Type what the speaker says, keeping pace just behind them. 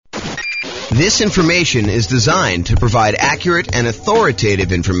This information is designed to provide accurate and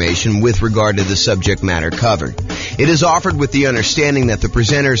authoritative information with regard to the subject matter covered. It is offered with the understanding that the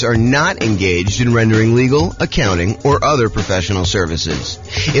presenters are not engaged in rendering legal, accounting, or other professional services.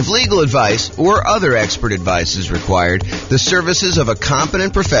 If legal advice or other expert advice is required, the services of a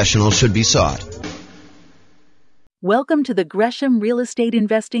competent professional should be sought. Welcome to the Gresham Real Estate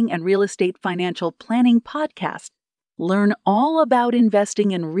Investing and Real Estate Financial Planning Podcast. Learn all about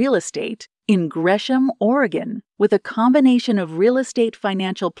investing in real estate in Gresham, Oregon, with a combination of real estate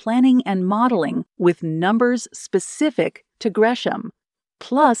financial planning and modeling with numbers specific to Gresham,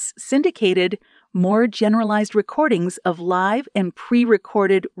 plus syndicated, more generalized recordings of live and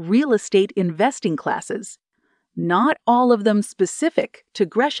pre-recorded real estate investing classes, not all of them specific to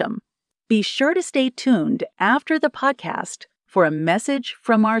Gresham. Be sure to stay tuned after the podcast for a message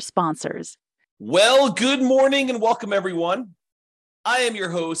from our sponsors. Well, good morning and welcome, everyone. I am your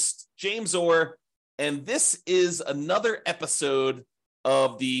host, James Orr, and this is another episode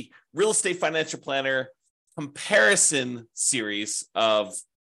of the Real Estate Financial Planner comparison series of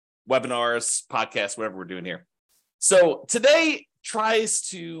webinars, podcasts, whatever we're doing here. So today tries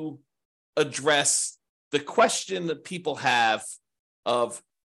to address the question that people have of,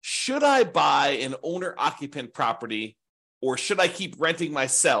 should I buy an owner-occupant property or should I keep renting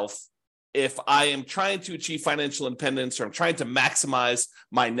myself if I am trying to achieve financial independence or I'm trying to maximize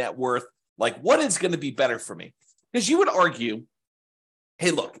my net worth? Like, what is going to be better for me? Because you would argue,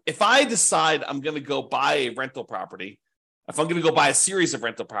 hey, look, if I decide I'm going to go buy a rental property, if I'm going to go buy a series of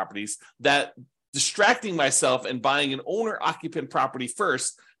rental properties, that distracting myself and buying an owner-occupant property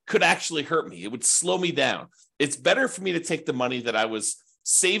first could actually hurt me. It would slow me down. It's better for me to take the money that I was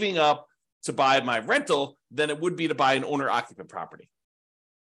saving up to buy my rental than it would be to buy an owner-occupant property.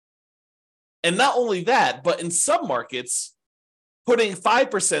 And not only that, but in some markets, putting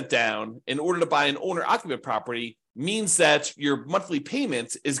 5% down in order to buy an owner-occupant property means that your monthly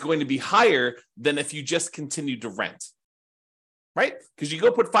payment is going to be higher than if you just continued to rent, right? Because you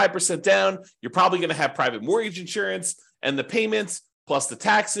go put 5% down, you're probably going to have private mortgage insurance, and the payments plus the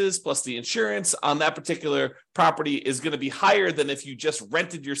taxes plus the insurance on that particular property is going to be higher than if you just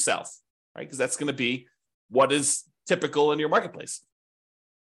rented yourself, right? Because that's going to be what is typical in your marketplace.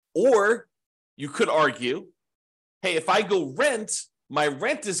 Or you could argue, hey, if I go rent, my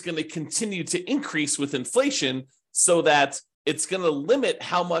rent is going to continue to increase with inflation so that it's going to limit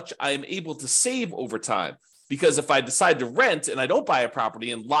how much I am able to save over time. Because if I decide to rent and I don't buy a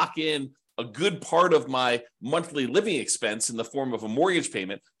property and lock in a good part of my monthly living expense in the form of a mortgage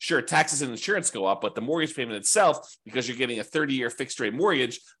payment, sure, taxes and insurance go up, but the mortgage payment itself, because you're getting a 30-year fixed rate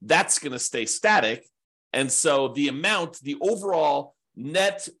mortgage, that's going to stay static. And so the amount, the overall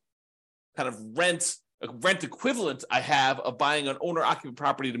net kind of rent equivalent I have of buying an owner-occupant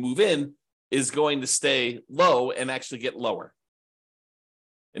property to move in is going to stay low and actually get lower.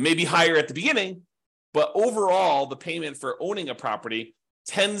 It may be higher at the beginning, but overall, the payment for owning a property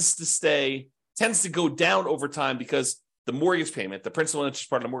tends to go down over time because the mortgage payment, the principal and interest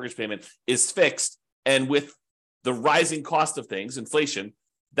part of the mortgage payment, is fixed. And with the rising cost of things, inflation,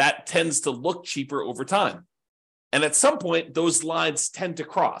 that tends to look cheaper over time. And at some point, those lines tend to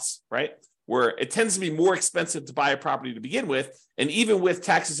cross, right? Where it tends to be more expensive to buy a property to begin with. And even with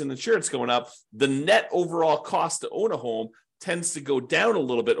taxes and insurance going up, the net overall cost to own a home tends to go down a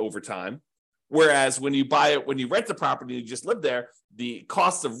little bit over time. Whereas when you rent the property and you just live there, the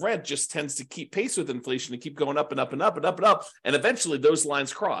cost of rent just tends to keep pace with inflation and keep going up and up and up and up and up. And eventually those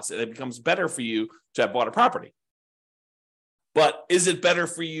lines cross and it becomes better for you to have bought a property. But is it better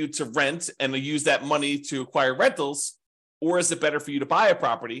for you to rent and to use that money to acquire rentals? Or is it better for you to buy a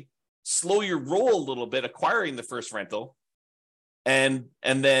property, slow your roll a little bit, acquiring the first rental, and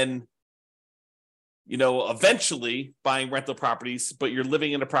then, eventually buying rental properties, but you're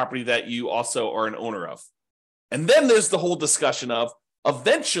living in a property that you also are an owner of? And then there's the whole discussion of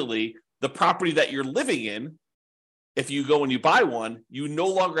eventually the property that you're living in, if you go and you buy one, you no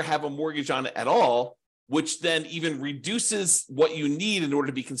longer have a mortgage on it at all, which then even reduces what you need in order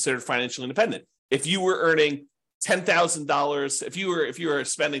to be considered financially independent. If you were earning $10,000, if you were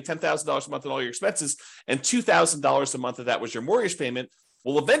spending $10,000 a month on all your expenses and $2,000 a month of that was your mortgage payment,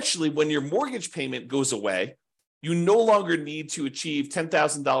 well, eventually when your mortgage payment goes away, you no longer need to achieve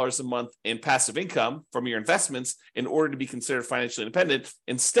 $10,000 a month in passive income from your investments in order to be considered financially independent.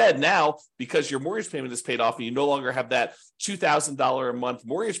 Instead, now, because your mortgage payment is paid off and you no longer have that $2,000 a month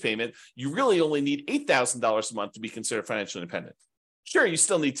mortgage payment, you really only need $8,000 a month to be considered financially independent. Sure, you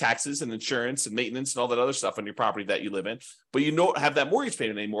still need taxes and insurance and maintenance and all that other stuff on your property that you live in, but you don't have that mortgage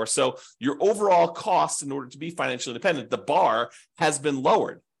payment anymore. So your overall cost in order to be financially independent, the bar has been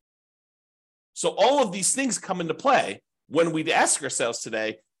lowered. So all of these things come into play when we ask ourselves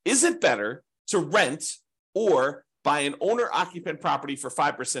today, is it better to rent or buy an owner-occupant property for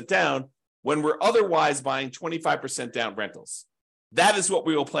 5% down when we're otherwise buying 25% down rentals? That is what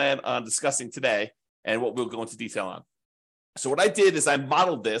we will plan on discussing today and what we'll go into detail on. So what I did is I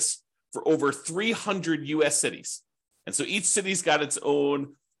modeled this for over 300 US cities. And so each city's got its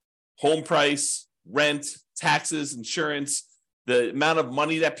own home price, rent, taxes, insurance. The amount of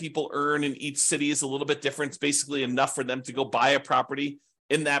money that people earn in each city is a little bit different. It's basically enough for them to go buy a property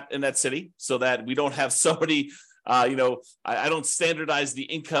in that city, so that we don't have somebody, I don't standardize the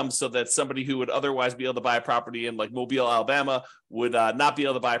income so that somebody who would otherwise be able to buy a property in like Mobile, Alabama would not be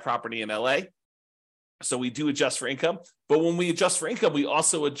able to buy a property in LA. So we do adjust for income. But when we adjust for income, we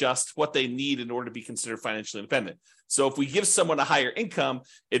also adjust what they need in order to be considered financially independent. So if we give someone a higher income,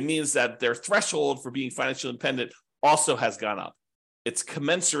 it means that their threshold for being financially independent also has gone up. It's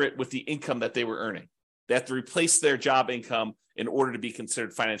commensurate with the income that they were earning. They have to replace their job income in order to be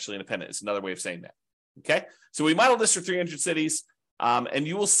considered financially independent. It's another way of saying that. Okay. So we modeled this for 300 cities, and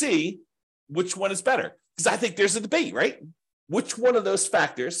you will see which one is better. Because I think there's a debate, right? Which one of those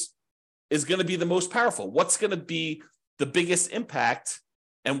factors is going to be the most powerful? What's going to be the biggest impact,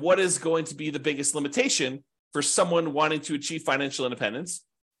 and what is going to be the biggest limitation for someone wanting to achieve financial independence?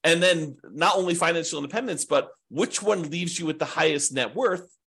 And then not only financial independence, but which one leaves you with the highest net worth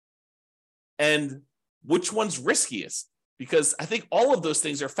and which one's riskiest? Because I think all of those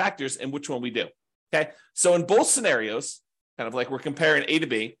things are factors in which one we do. Okay. So in both scenarios, kind of like we're comparing A to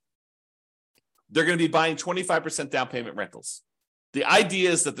B, they're going to be buying 25% down payment rentals. The idea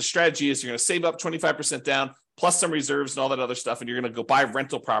is that the strategy is you're going to save up 25% down plus some reserves and all that other stuff, and you're going to go buy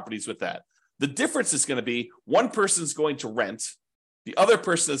rental properties with that. The difference is going to be one person's going to rent. The other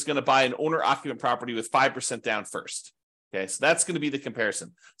person is going to buy an owner-occupant property with 5% down first. Okay, so that's going to be the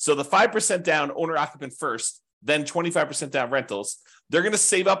comparison. So the 5% down owner-occupant first, then 25% down rentals, they're going to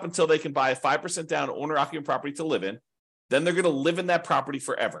save up until they can buy a 5% down owner-occupant property to live in. Then they're going to live in that property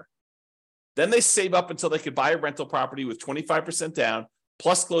forever. Then they save up until they could buy a rental property with 25% down,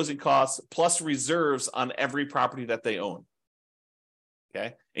 plus closing costs, plus reserves on every property that they own.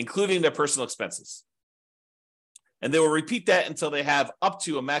 Okay, including their personal expenses. And they will repeat that until they have up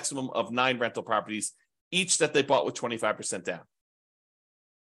to a maximum of 9 rental properties, each that they bought with 25% down.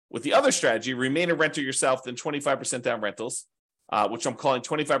 With the other strategy, remain a renter yourself, then 25% down rentals, which I'm calling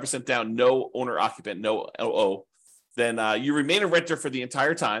 25% down, no owner-occupant, no OO. Then you remain a renter for the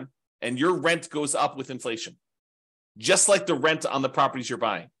entire time, and your rent goes up with inflation, just like the rent on the properties you're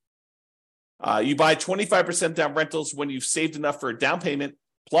buying. You buy 25% down rentals when you've saved enough for a down payment,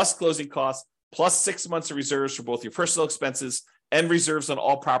 plus closing costs, plus 6 months of reserves for both your personal expenses and reserves on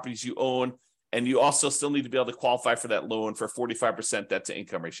all properties you own. And you also still need to be able to qualify for that loan for 45% debt to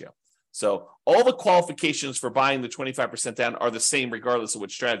income ratio. So all the qualifications for buying the 25% down are the same regardless of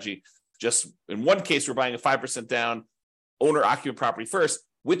which strategy. Just in one case, we're buying a 5% down owner-occupant property first,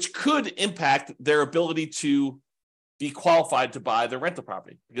 which could impact their ability to be qualified to buy the rental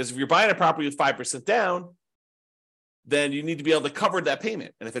property. Because if you're buying a property with 5% down, then you need to be able to cover that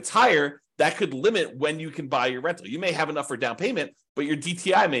payment. And if it's higher, that could limit when you can buy your rental. You may have enough for down payment, but your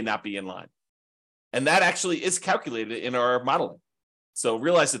DTI may not be in line. And that actually is calculated in our modeling. So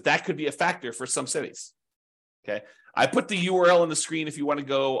realize that that could be a factor for some cities. Okay. I put the URL on the screen if you want to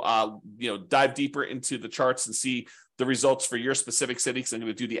go, dive deeper into the charts and see the results for your specific city, because I'm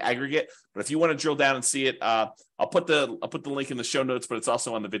going to do the aggregate. But if you want to drill down and see it, I'll put the link in the show notes, but it's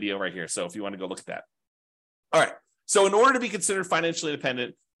also on the video right here. So if you want to go look at that. All right. So in order to be considered financially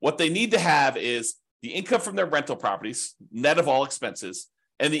independent, what they need to have is the income from their rental properties, net of all expenses,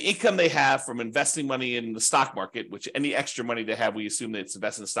 and the income they have from investing money in the stock market, which any extra money they have, we assume that it's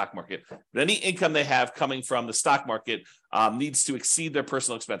invested in the stock market. But any income they have coming from the stock market needs to exceed their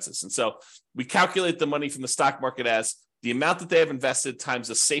personal expenses. And so we calculate the money from the stock market as the amount that they have invested times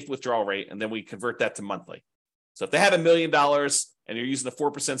the safe withdrawal rate, and then we convert that to monthly. So if they had $1 million and you're using the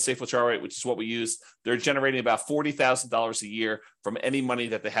 4% safe withdrawal rate, which is what we use, they're generating about $40,000 a year from any money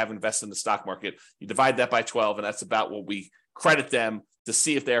that they have invested in the stock market. You divide that by 12, and that's about what we credit them to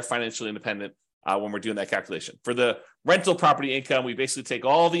see if they are financially independent when we're doing that calculation. For the rental property income, we basically take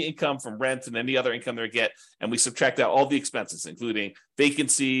all the income from rent and any other income they get, and we subtract out all the expenses, including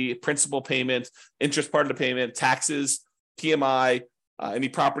vacancy, principal payment, interest part of the payment, taxes, PMI, any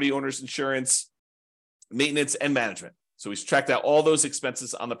property owner's insurance, maintenance, and management. So we subtract out all those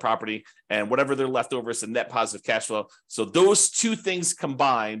expenses on the property, and whatever they're left over is a net positive cash flow. So those two things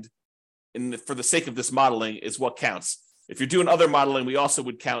combined, for the sake of this modeling, is what counts. If you're doing other modeling, we also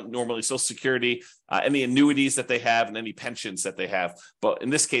would count normally Social Security, any annuities that they have, and any pensions that they have. But in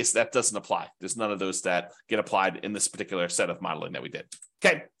this case, that doesn't apply. There's none of those that get applied in this particular set of modeling that we did.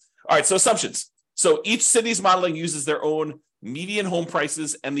 Okay. All right. So assumptions. So each city's modeling uses their own median home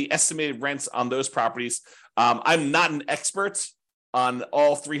prices and the estimated rents on those properties. I'm not an expert on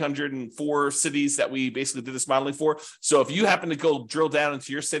all 304 cities that we basically did this modeling for. So if you happen to go drill down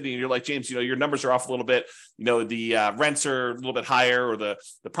into your city and you're like, James, your numbers are off a little bit, the rents are a little bit higher, or the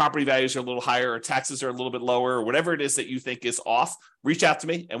property values are a little higher, or taxes are a little bit lower, or whatever it is that you think is off, reach out to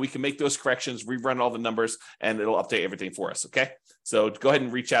me and we can make those corrections, rerun all the numbers, and it'll update everything for us. Okay. So go ahead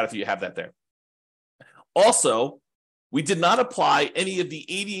and reach out if you have that there. Also, we did not apply any of the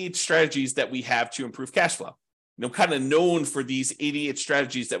 88 strategies that we have to improve cash flow. Kind of known for these 88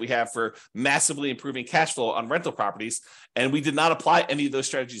 strategies that we have for massively improving cash flow on rental properties, and we did not apply any of those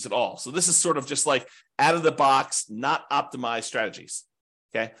strategies at all. So this is sort of just like out of the box, not optimized strategies.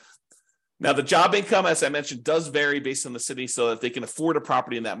 Okay. Now the job income, as I mentioned, does vary based on the city so that they can afford a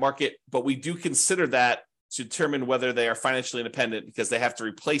property in that market, but we do consider that to determine whether they are financially independent because they have to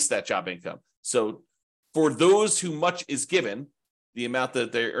replace that job income. So for those who much is given, the amount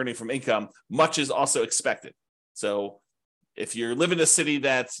that they're earning from income, much is also expected. So if you're living in a city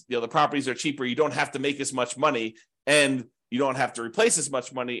that the properties are cheaper, you don't have to make as much money and you don't have to replace as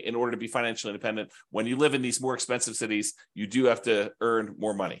much money in order to be financially independent. When you live in these more expensive cities, you do have to earn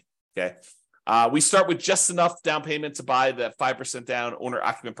more money. Okay. We start with just enough down payment to buy the 5% down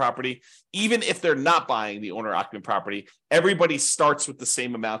owner-occupant property. Even if they're not buying the owner-occupant property, everybody starts with the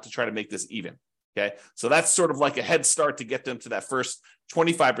same amount to try to make this even. Okay. So that's sort of like a head start to get them to that first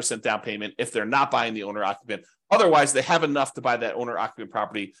 25% down payment if they're not buying the owner-occupant. Otherwise, they have enough to buy that owner-occupant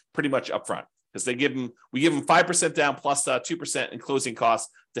property pretty much upfront because we give them 5% down plus 2% in closing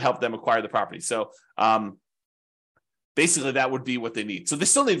costs to help them acquire the property. So basically, that would be what they need. So they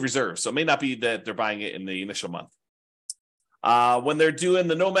still need reserves. So it may not be that they're buying it in the initial month. When they're doing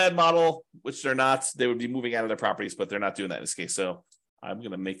the nomad model, which they're not, they would be moving out of their properties, but they're not doing that in this case. So I'm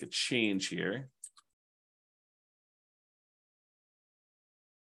going to make a change here.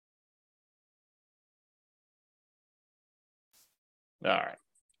 All right.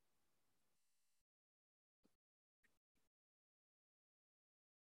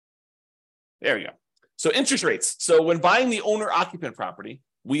 There we go. So interest rates. So when buying the owner-occupant property,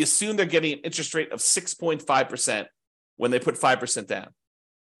 we assume they're getting an interest rate of 6.5% when they put 5% down.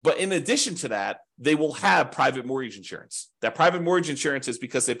 But in addition to that, they will have private mortgage insurance. That private mortgage insurance is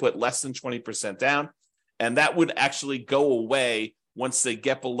because they put less than 20% down, and that would actually go away once they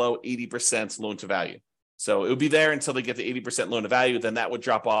get below 80% loan to value. So it would be there until they get to 80% loan to value, then that would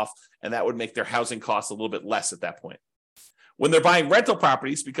drop off, and that would make their housing costs a little bit less at that point. When they're buying rental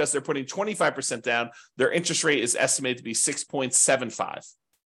properties, because they're putting 25% down, their interest rate is estimated to be 6.75,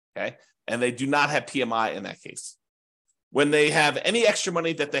 okay? And they do not have PMI in that case. When they have any extra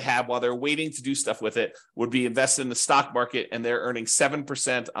money that they have while they're waiting to do stuff with it, would be invested in the stock market, and they're earning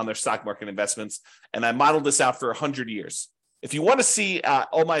 7% on their stock market investments. And I modeled this out for 100 years. If you want to see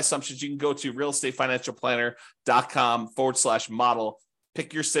all my assumptions, you can go to realestatefinancialplanner.com/model,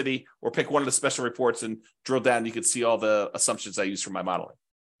 pick your city or pick one of the special reports and drill down. You can see all the assumptions I use for my modeling.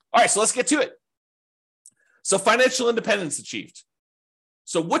 All right, so let's get to it. So financial independence achieved.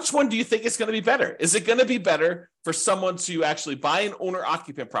 So which one do you think is going to be better? Is it going to be better for someone to actually buy an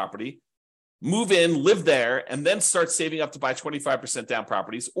owner-occupant property, move in, live there, and then start saving up to buy 25% down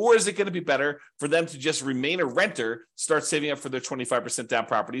properties? Or is it going to be better for them to just remain a renter, start saving up for their 25% down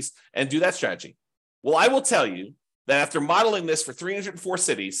properties, and do that strategy? Well, I will tell you that after modeling this for 304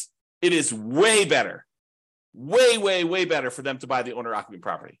 cities, it is way better, way better for them to buy the owner-occupant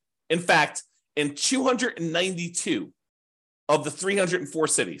property. In fact, in 292 of the 304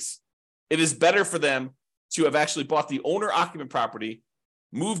 cities, it is better for them to have actually bought the owner-occupant property,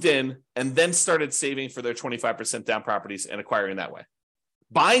 moved in, and then started saving for their 25% down properties and acquiring that way.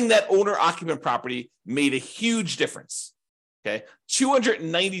 Buying that owner-occupant property made a huge difference. Okay,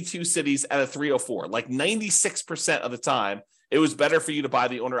 292 cities out of 304, like 96% of the time, it was better for you to buy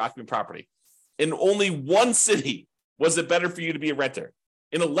the owner-occupant property. In only one city was it better for you to be a renter.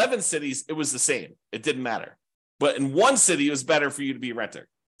 In 11 cities, it was the same. It didn't matter. But in one city, it was better for you to be a renter.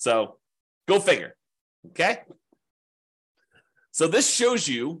 So go figure. Okay. So this shows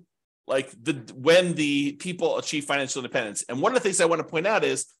you like when the people achieve financial independence. And one of the things I want to point out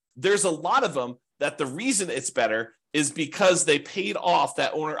is there's a lot of them that the reason it's better is because they paid off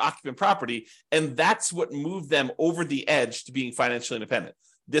that owner-occupant property, and that's what moved them over the edge to being financially independent.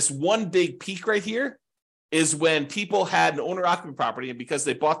 This one big peak right here is when people had an owner-occupant property, and because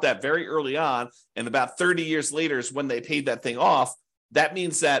they bought that very early on, and about 30 years later is when they paid that thing off, that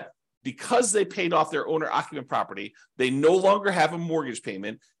means that because they paid off their owner-occupant property, they no longer have a mortgage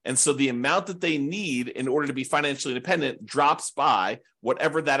payment, and so the amount that they need in order to be financially independent drops by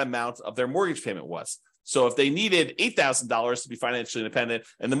whatever that amount of their mortgage payment was. So if they needed $8,000 to be financially independent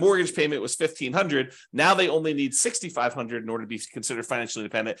and the mortgage payment was $1,500, now they only need $6,500 in order to be considered financially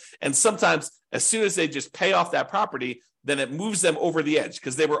independent. And sometimes as soon as they just pay off that property, then it moves them over the edge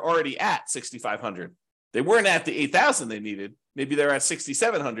because they were already at $6,500. They weren't at the $8,000 they needed. Maybe they're at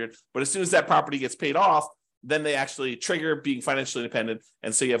 $6,700, but as soon as that property gets paid off, then they actually trigger being financially independent.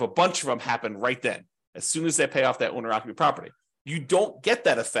 And so you have a bunch of them happen right then, as soon as they pay off that owner-occupant property. You don't get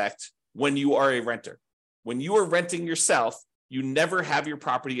that effect when you are a renter. When you are renting yourself, you never have your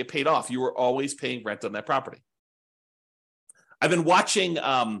property get paid off. You are always paying rent on that property. I've been watching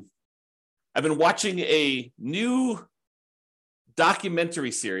a new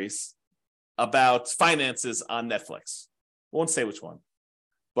documentary series about finances on Netflix. I won't say which one,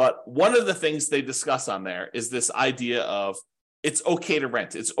 but one of the things they discuss on there is this idea of it's okay to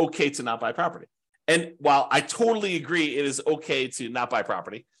rent. It's okay to not buy property. And while I totally agree it is okay to not buy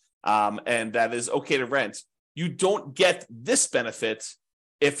property, and that is okay to rent, you don't get this benefit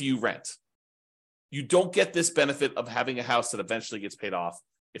if you rent. You don't get this benefit of having a house that eventually gets paid off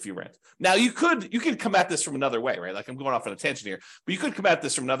if you rent. Now, you could come at this from another way, right? Like I'm going off on a tangent here, but you could come at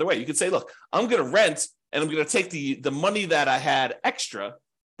this from another way. You could say, look, I'm going to rent and I'm going to take the money that I had extra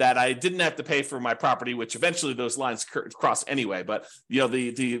that I didn't have to pay for my property, which eventually those lines cross anyway. But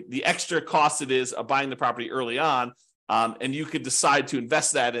the extra cost it is of buying the property early on, and you could decide to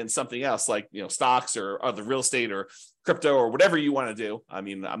invest that in something else like stocks or other real estate or crypto or whatever you want to do. I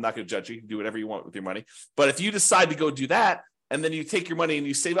mean, I'm not going to judge you. You can do whatever you want with your money. But if you decide to go do that, and then you take your money and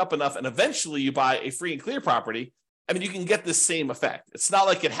you save up enough, and eventually you buy a free and clear property, I mean, you can get the same effect. It's not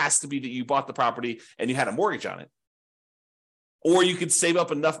like it has to be that you bought the property and you had a mortgage on it. Or you could save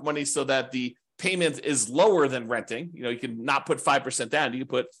up enough money so that the payment is lower than renting. You can not put 5% down. You can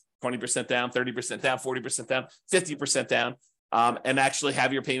put 20% down, 30% down, 40% down, 50% down, and actually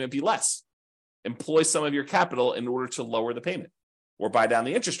have your payment be less. Employ some of your capital in order to lower the payment or buy down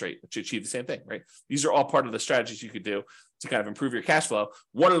the interest rate to achieve the same thing, right? These are all part of the strategies you could do to kind of improve your cash flow.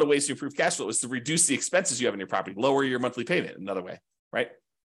 One of the ways to improve cash flow is to reduce the expenses you have in your property, lower your monthly payment, another way, right?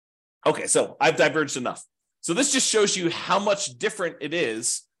 Okay, so I've diverged enough. So this just shows you how much different it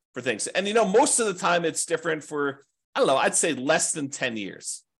is for things. And, most of the time it's different for, I'd say less than 10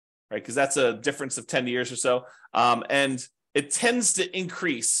 years, right? Because that's a difference of 10 years or so. And it tends to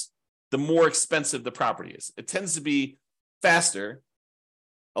increase the more expensive the property is. It tends to be faster,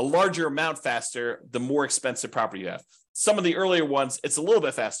 a larger amount faster, the more expensive property you have. Some of the earlier ones, it's a little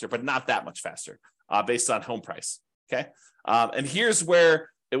bit faster, but not that much faster based on home price, okay? And here's where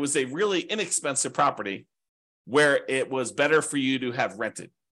it was a really inexpensive property where it was better for you to have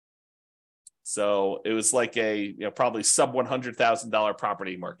rented. So it was like a probably sub $100,000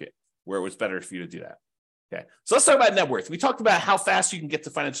 property market where it was better for you to do that. Okay, so let's talk about net worth. We talked about how fast you can get to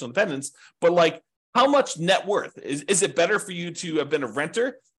financial independence, but how much net worth? Is it better for you to have been a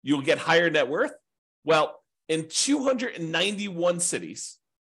renter? You'll get higher net worth? Well, in 291 cities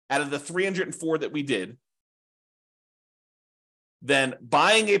out of the 304 that we did, then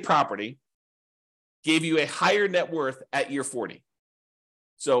buying a property gave you a higher net worth at year 40.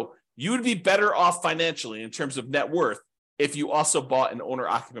 So you would be better off financially in terms of net worth if you also bought an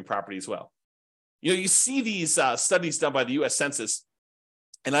owner-occupant property as well. You see these studies done by the U.S. Census,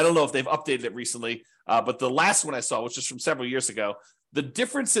 and I don't know if they've updated it recently, but the last one I saw, which is from several years ago, the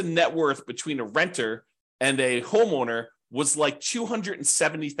difference in net worth between a renter and a homeowner was like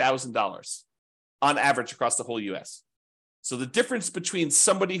 $270,000 on average across the whole U.S. So the difference between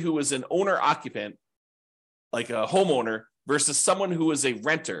somebody who is an owner-occupant, like a homeowner, versus someone who is a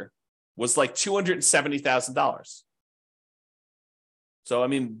renter was like $270,000. So,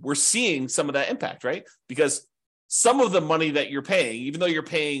 we're seeing some of that impact, right? Because some of the money that you're paying, even though you're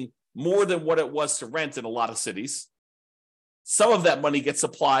paying more than what it was to rent in a lot of cities, some of that money gets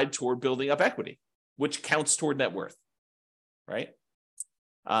applied toward building up equity, which counts toward net worth, right?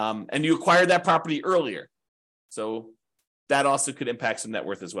 And you acquired that property earlier. So that also could impact some net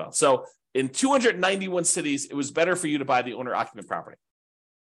worth as well. So in 291 cities, it was better for you to buy the owner-occupant property.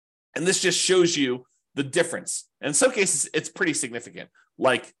 And this just shows you the difference. And in some cases, it's pretty significant,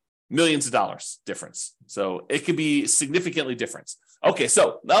 like millions of dollars difference. So it could be significantly different. Okay,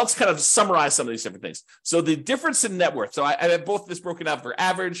 so now let's kind of summarize some of these different things. So the difference in net worth. So I have both this broken out for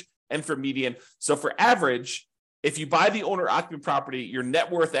average and for median. So for average, if you buy the owner-occupant property, your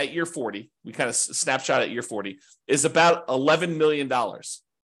net worth at year 40, we kind of snapshot at year 40, is about $11 million.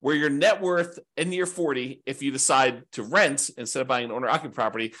 Where your net worth in year 40, if you decide to rent instead of buying an owner-occupant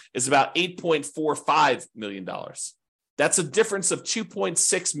property, is about $8.45 million. That's a difference of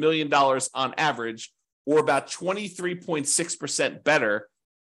 $2.6 million on average, or about 23.6% better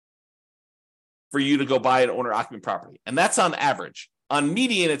for you to go buy an owner-occupant property. And that's on average. On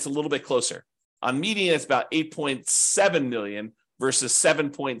median, it's a little bit closer. On median, it's about 8.7 million versus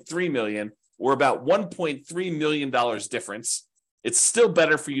 7.3 million, or about $1.3 million difference. It's still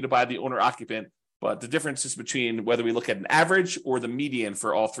better for you to buy the owner-occupant, but the difference is between whether we look at an average or the median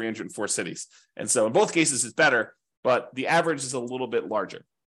for all 304 cities. And so in both cases, it's better, but the average is a little bit larger.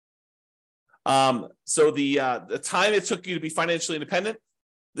 So the time it took you to be financially independent,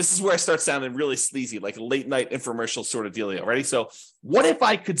 this is where I start sounding really sleazy, like a late night infomercial sort of dealio. Ready? So what if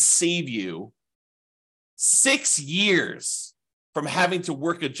I could save you 6 years from having to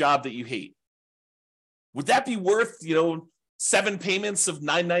work a job that you hate? Would that be worth, 7 payments of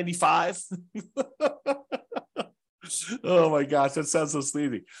 $995? Oh my gosh, that sounds so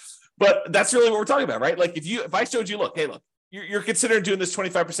sleazy. But that's really what we're talking about, right? Like if I showed you, look, you're considering doing this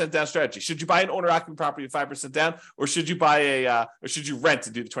 25% down strategy. Should you buy an owner-occupant property at 5% down, or should you buy or should you rent to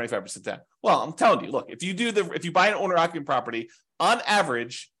do the 25% down? Well, I'm telling you, look, if you buy an owner-occupant property, on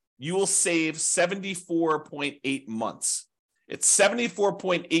average, you will save 74.8 months. It's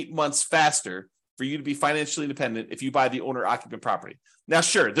 74.8 months faster for you to be financially independent if you buy the owner-occupant property. Now,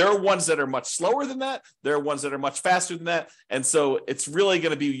 sure, there are ones that are much slower than that. There are ones that are much faster than that. And so it's really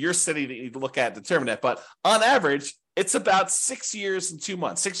going to be your city that you need to look at and determine that. But on average, it's about 6 years and 2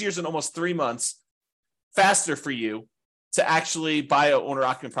 months, 6 years and almost 3 months faster for you to actually buy an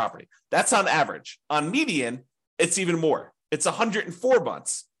owner-occupant property. That's on average. On median, it's even more. It's 104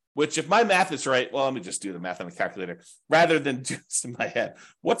 months. Which, if my math is right, well, let me just do the math on the calculator rather than do this in my head.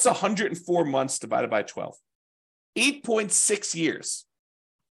 What's 104 months divided by 12? 8.6 years.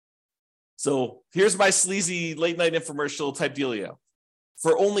 So here's my sleazy late night infomercial type dealio.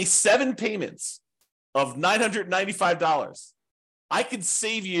 For only 7 payments of $995, I could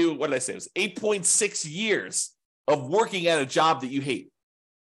save you, what did I say? It was 8.6 years of working at a job that you hate.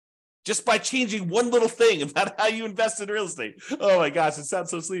 Just by changing one little thing about how you invest in real estate. Oh my gosh, it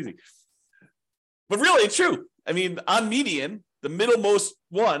sounds so sleazy. But really, it's true. I mean, on median, the middlemost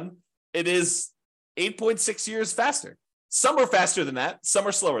one, it is 8.6 years faster. Some are faster than that. Some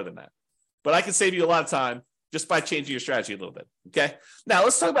are slower than that. But I can save you a lot of time just by changing your strategy a little bit. Okay. Now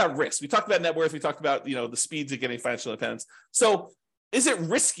let's talk about risk. We talked about net worth. We talked about, the speeds of getting financial independence. So is it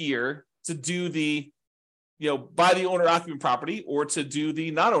riskier to do the buy the owner-occupant property or to do the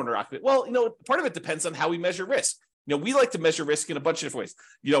non-owner-occupant? Well, part of it depends on how we measure risk. We like to measure risk in a bunch of different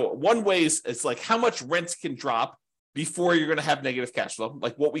ways. One way is it's like how much rent can drop before you're going to have negative cash flow,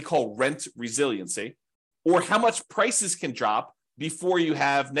 like what we call rent resiliency, or how much prices can drop before you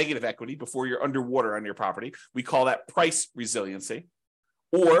have negative equity, before you're underwater on your property. We call that price resiliency.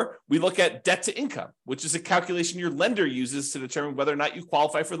 Or we look at debt to income, which is a calculation your lender uses to determine whether or not you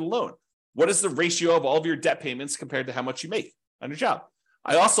qualify for the loan. What is the ratio of all of your debt payments compared to how much you make on your job?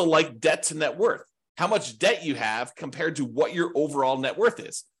 I also like debt to net worth, how much debt you have compared to what your overall net worth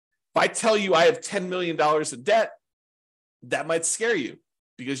is. If I tell you I have $10 million in debt, that might scare you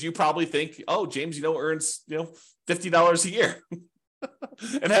because you probably think, oh, James, earns, $50 a year.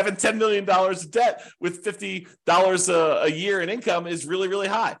 And having $10 million in debt with $50 a year in income is really, really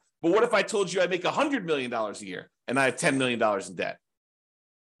high. But what if I told you I make $100 million a year and I have $10 million in debt?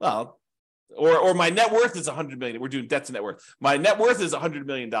 Well, or my net worth is $100 million. We're doing debt to net worth. My net worth is $100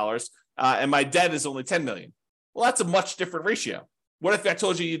 million, and my debt is only $10 million. Well, that's a much different ratio. What if I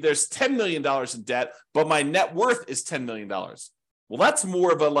told you there's $10 million in debt, but my net worth is $10 million? Well, that's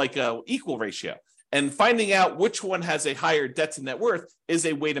more of a equal ratio. And finding out which one has a higher debt to net worth is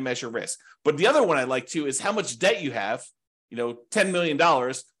a way to measure risk. But the other one I like too is how much debt you have, $10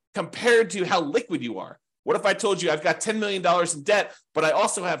 million compared to how liquid you are. What if I told you I've got $10 million in debt, but I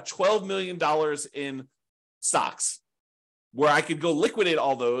also have $12 million in stocks where I could go liquidate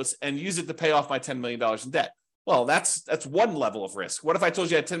all those and use it to pay off my $10 million in debt? Well, that's one level of risk. What if I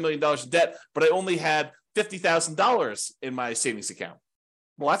told you I had $10 million in debt, but I only had $50,000 in my savings account?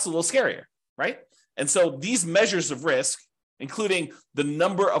 Well, that's a little scarier, right? And so these measures of risk, including the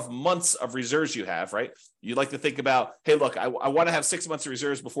number of months of reserves you have, right? You like to think about, hey, look, I want to have 6 months of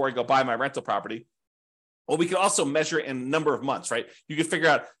reserves before I go buy my rental property. Well, we can also measure in number of months, right? You can figure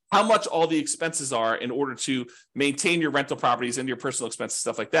out how much all the expenses are in order to maintain your rental properties and your personal expenses,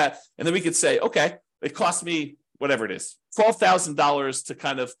 stuff like that. And then we could say, okay, it cost me whatever it is, $12,000 to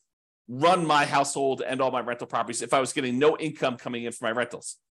kind of run my household and all my rental properties if I was getting no income coming in from my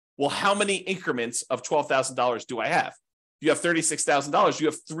rentals? Well, how many increments of $12,000 do I have? If you have $36,000, you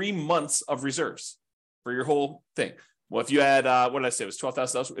have 3 months of reserves for your whole thing. Well, if you had, what did I say? It was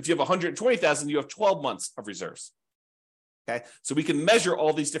 $12,000. If you have $120,000, you have 12 months of reserves. Okay. So we can measure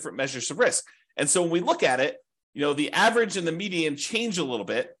all these different measures of risk. And so when we look at it, the average and the median change a little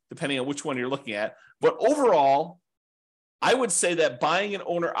bit depending on which one you're looking at. But overall, I would say that buying an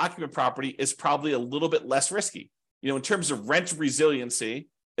owner-occupant property is probably a little bit less risky. In terms of rent resiliency,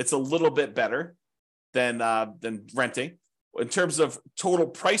 it's a little bit better than renting. In terms of total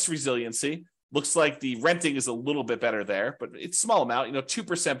price resiliency, looks like the renting is a little bit better there, but it's a small amount,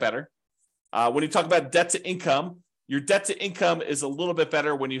 2% better. When you talk about debt to income, your debt to income is a little bit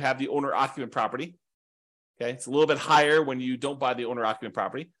better when you have the owner-occupant property. Okay, it's a little bit higher when you don't buy the owner-occupant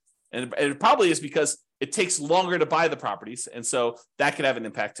property. And it probably is because it takes longer to buy the properties. And so that could have an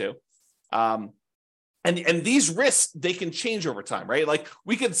impact too. And these risks, they can change over time, right? Like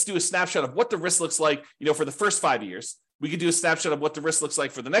we could do a snapshot of what the risk looks like, for the first 5 years. We could do a snapshot of what the risk looks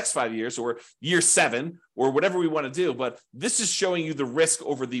like for the next 5 years or year 7 or whatever we want to do. But this is showing you the risk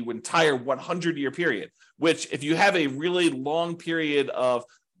over the entire 100-year period, which if you have a really long period of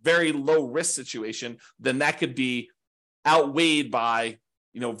very low risk situation, then that could be outweighed by,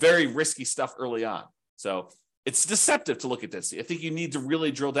 very risky stuff early on. So it's deceptive to look at this. I think you need to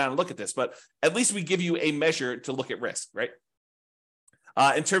really drill down and look at this, but at least we give you a measure to look at risk, right?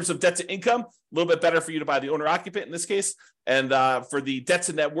 In terms of debt to income, a little bit better for you to buy the owner occupant in this case. And for the debt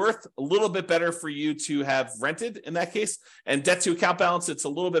to net worth, a little bit better for you to have rented in that case. And debt to account balance, it's a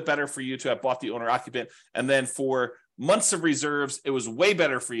little bit better for you to have bought the owner occupant. And then for months of reserves, it was way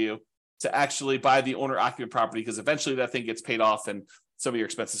better for you to actually buy the owner occupant property because eventually that thing gets paid off and some of your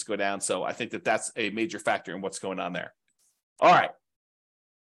expenses go down. So I think that that's a major factor in what's going on there. All right.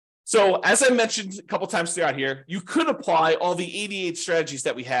 So as I mentioned a couple times throughout here, you could apply all the 88 strategies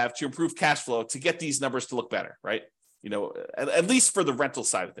that we have to improve cash flow to get these numbers to look better, right? At least for the rental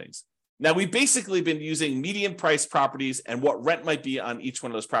side of things. Now, we've basically been using median price properties and what rent might be on each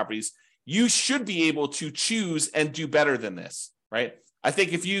one of those properties. You should be able to choose and do better than this, right? I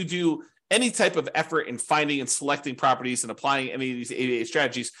think if you do any type of effort in finding and selecting properties and applying any of these 88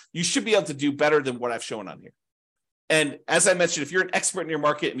 strategies, you should be able to do better than what I've shown on here. And as I mentioned, if you're an expert in your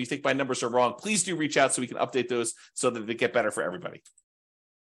market and you think my numbers are wrong, please do reach out so we can update those so that they get better for everybody.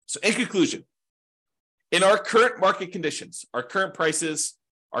 So in conclusion, in our current market conditions, our current prices,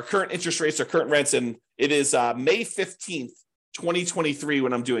 our current interest rates, our current rents, and it is May 15th, 2023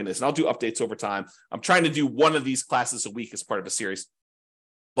 when I'm doing this, and I'll do updates over time. I'm trying to do one of these classes a week as part of a series.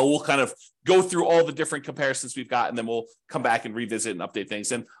 But we'll kind of go through all the different comparisons we've got, and then we'll come back and revisit and update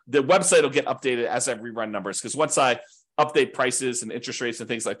things. And the website will get updated as I rerun numbers, because once I update prices and interest rates and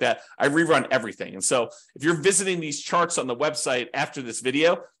things like that, I rerun everything. And so if you're visiting these charts on the website after this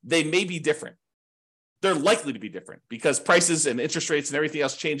video, they may be different. They're likely to be different because prices and interest rates and everything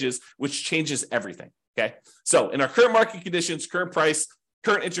else changes, which changes everything. Okay. So in our current market conditions, current price,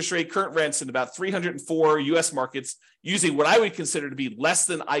 current interest rate, current rents in about 304 US markets using what I would consider to be less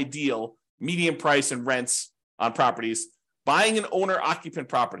than ideal median price and rents on properties, buying an owner-occupant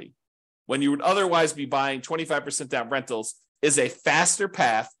property when you would otherwise be buying 25% down rentals is a faster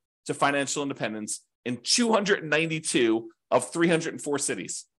path to financial independence in 292 of 304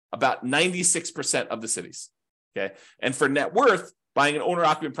 cities, about 96% of the cities. Okay. And for net worth, buying an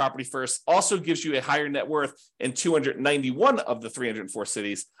owner-occupant property first also gives you a higher net worth in 291 of the 304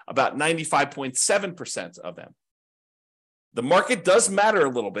 cities, about 95.7% of them. The market does matter a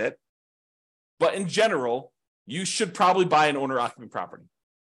little bit, but in general, you should probably buy an owner-occupant property.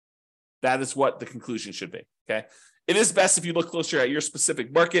 That is what the conclusion should be, okay? It is best if you look closer at your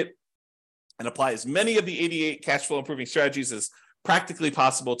specific market and apply as many of the 88 cash flow improving strategies as practically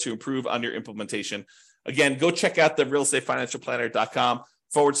possible to improve on your implementation. Again, go check out the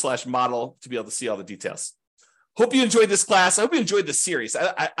realestatefinancialplanner.com/model to be able to see all the details. Hope you enjoyed this class. I hope you enjoyed this series.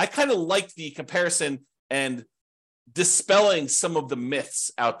 I kind of like the comparison and dispelling some of the myths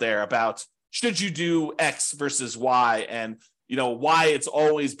out there about should you do X versus Y and, why it's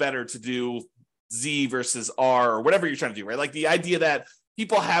always better to do Z versus R or whatever you're trying to do, right? Like the idea that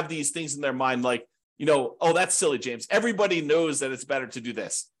people have these things in their mind like, oh, that's silly, James. Everybody knows that it's better to do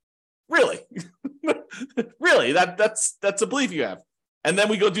this. Really? Really? That's a belief you have. And then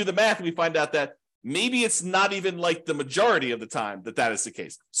we go do the math and we find out that maybe it's not even like the majority of the time that is the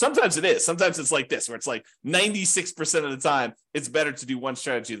case. Sometimes it is. Sometimes it's like this, where it's like 96% of the time, it's better to do one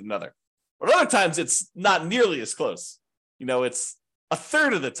strategy than another. But other times it's not nearly as close. It's a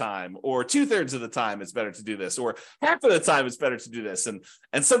third of the time, or 2/3 of the time it's better to do this, or half of the time it's better to do this.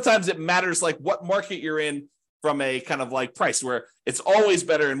 And sometimes it matters like what market you're in from a kind of like price, where it's always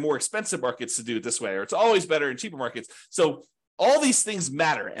better in more expensive markets to do it this way, or it's always better in cheaper markets. So all these things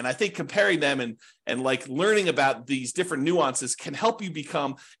matter. And I think comparing them and like learning about these different nuances can help you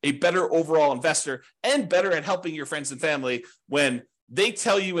become a better overall investor and better at helping your friends and family when they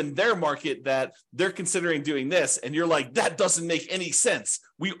tell you in their market that they're considering doing this, and you're like, that doesn't make any sense.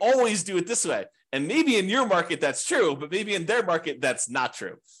 We always do it this way. And maybe in your market that's true, but maybe in their market that's not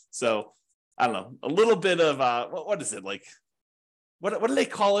true. So I don't know, a little bit of what is it like? What do they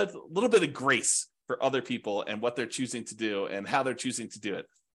call it? A little bit of grace for other people and what they're choosing to do and how they're choosing to do it,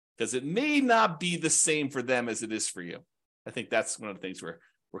 because it may not be the same for them as it is for you. I think that's one of the things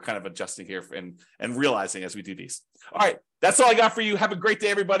we're kind of adjusting here and realizing as we do these. All right, that's all I got for you. Have a great day,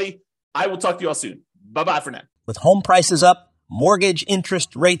 everybody. I will talk to you all soon. Bye-bye for now. With home prices up, mortgage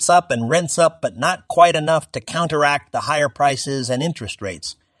interest rates up, and rents up, but not quite enough to counteract the higher prices and interest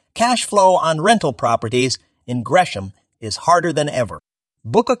rates, cash flow on rental properties in Gresham is harder than ever.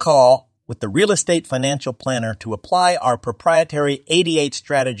 Book a call with the Real Estate Financial Planner to apply our proprietary 88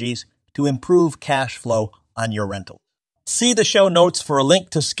 strategies to improve cash flow on your rental. See the show notes for a link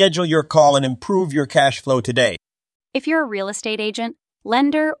to schedule your call and improve your cash flow today. If you're a real estate agent,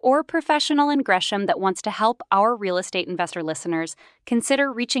 lender, or professional in Gresham that wants to help our real estate investor listeners,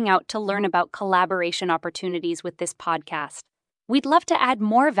 consider reaching out to learn about collaboration opportunities with this podcast. We'd love to add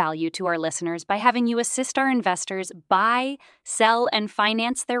more value to our listeners by having you assist our investors buy, sell, and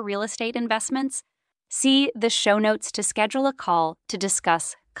finance their real estate investments. See the show notes to schedule a call to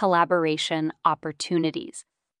discuss collaboration opportunities.